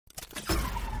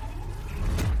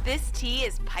This tea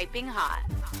is piping hot.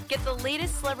 Get the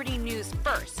latest celebrity news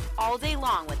first all day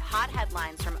long with hot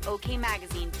headlines from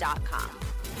okmagazine.com.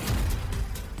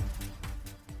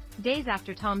 Days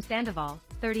after Tom Sandoval,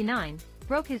 39,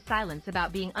 broke his silence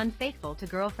about being unfaithful to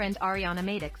girlfriend Ariana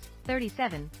Madix,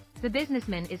 37, the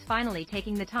businessman is finally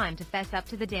taking the time to fess up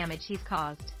to the damage he's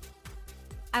caused.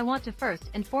 I want to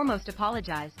first and foremost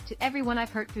apologize to everyone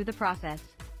I've hurt through the process.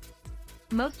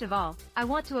 Most of all, I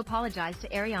want to apologize to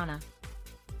Ariana.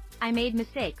 I made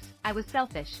mistakes, I was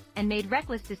selfish, and made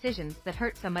reckless decisions that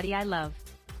hurt somebody I love.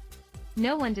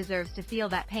 No one deserves to feel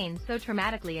that pain so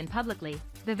traumatically and publicly,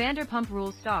 the Vanderpump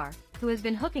Rules star, who has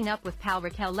been hooking up with pal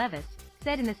Raquel Leviss,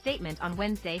 said in a statement on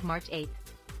Wednesday, March 8.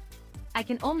 I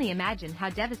can only imagine how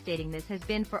devastating this has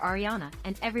been for Ariana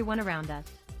and everyone around us.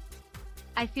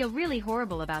 I feel really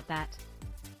horrible about that.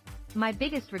 My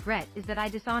biggest regret is that I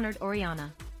dishonored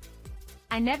Ariana.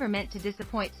 I never meant to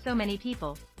disappoint so many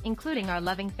people, including our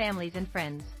loving families and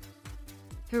friends.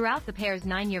 Throughout the pair's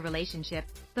 9-year relationship,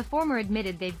 the former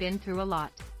admitted they've been through a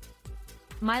lot.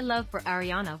 My love for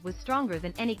Ariana was stronger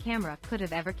than any camera could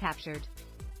have ever captured.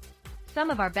 Some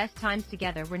of our best times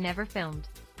together were never filmed.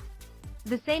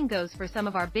 The same goes for some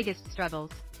of our biggest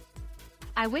struggles.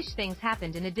 I wish things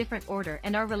happened in a different order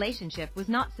and our relationship was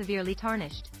not severely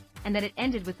tarnished, and that it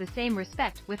ended with the same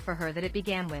respect for her that it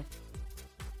began with.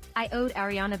 I owed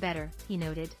Ariana better, he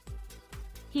noted.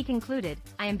 He concluded,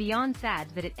 I am beyond sad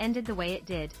that it ended the way it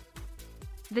did.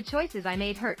 The choices I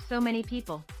made hurt so many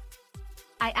people.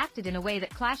 I acted in a way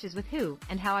that clashes with who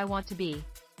and how I want to be.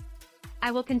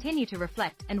 I will continue to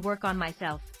reflect and work on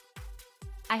myself.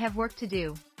 I have work to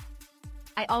do.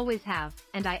 I always have,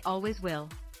 and I always will.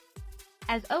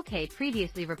 As OK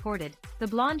previously reported, the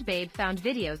blonde babe found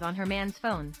videos on her man's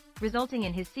phone, resulting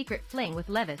in his secret fling with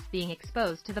Leviss being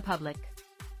exposed to the public.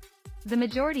 The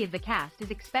majority of the cast is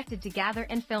expected to gather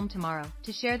and film tomorrow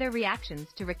to share their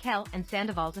reactions to Raquel and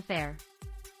Sandoval's affair.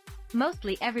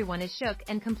 Mostly everyone is shook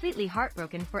and completely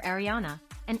heartbroken for Ariana,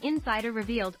 an insider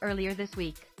revealed earlier this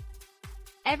week.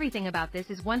 Everything about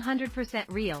this is 100%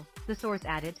 real, the source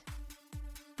added.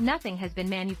 Nothing has been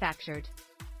manufactured.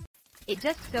 It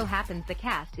just so happens the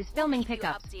cast is filming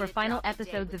pickups for final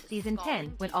episodes of season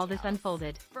 10 when all this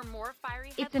unfolded.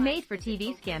 It's a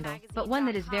made-for-TV scandal, but one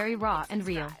that is very raw and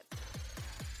real.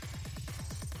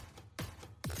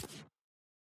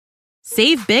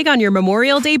 Save big on your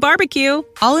Memorial Day barbecue,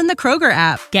 all in the Kroger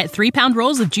app. Get 3-pound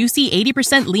rolls of juicy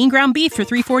 80% lean ground beef for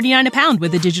 $3.49 a pound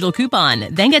with a digital coupon.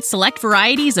 Then get select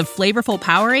varieties of flavorful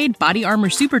Powerade, Body Armor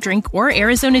Super Drink, or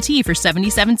Arizona tea for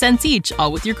 77 cents each,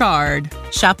 all with your card.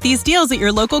 Shop these deals at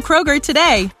your local Kroger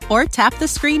today, or tap the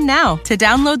screen now to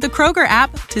download the Kroger app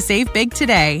to save big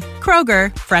today.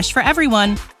 Kroger, fresh for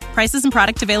everyone. Prices and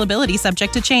product availability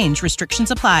subject to change.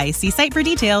 Restrictions apply. See site for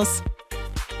details.